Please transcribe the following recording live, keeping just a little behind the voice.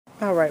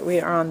All right, we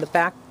are on the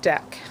back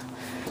deck.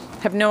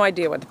 Have no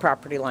idea what the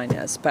property line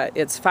is, but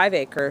it's 5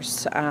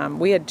 acres.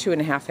 We had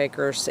 2.5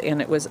 acres,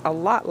 and it was a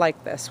lot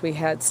like this. We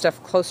had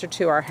stuff closer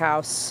to our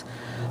house,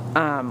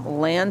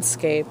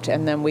 landscaped,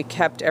 and then we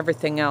kept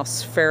everything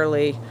else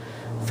fairly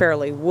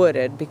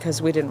wooded because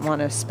we didn't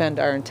want to spend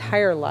our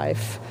entire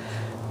life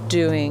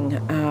doing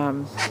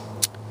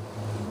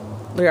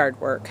yard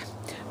work.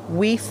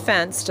 We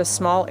fenced a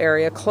small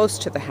area close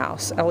to the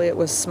house. Elliot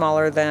was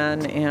smaller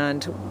then,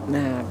 and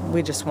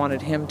we just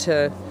wanted him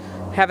to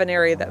have an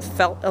area that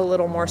felt a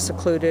little more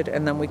secluded,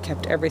 and then we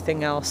kept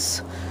everything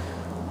else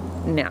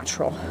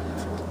natural.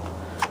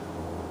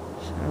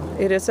 So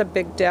it is a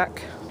big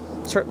deck.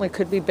 Certainly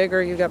could be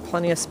bigger. You got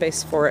plenty of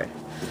space for it.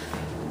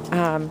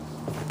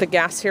 The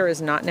gas here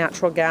is not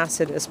natural gas.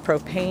 It is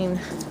propane.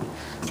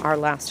 Our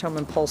last home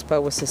in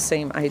Polspo was the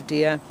same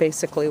idea.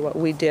 Basically what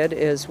we did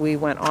is we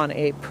went on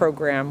a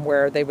program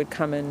where they would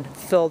come and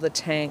fill the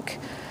tank,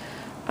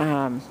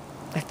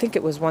 I think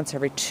it was once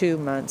every 2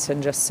 months,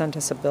 and just sent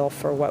us a bill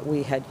for what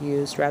we had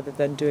used rather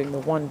than doing the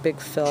one big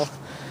fill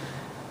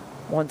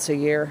once a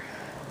year.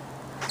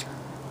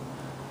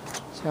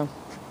 So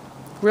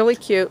really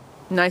cute,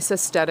 nice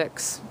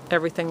aesthetics.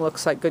 Everything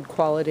looks like good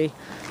quality.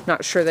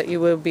 Not sure that you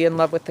will be in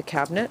love with the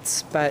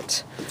cabinets,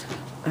 but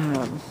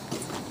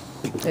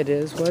it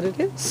is what it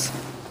is.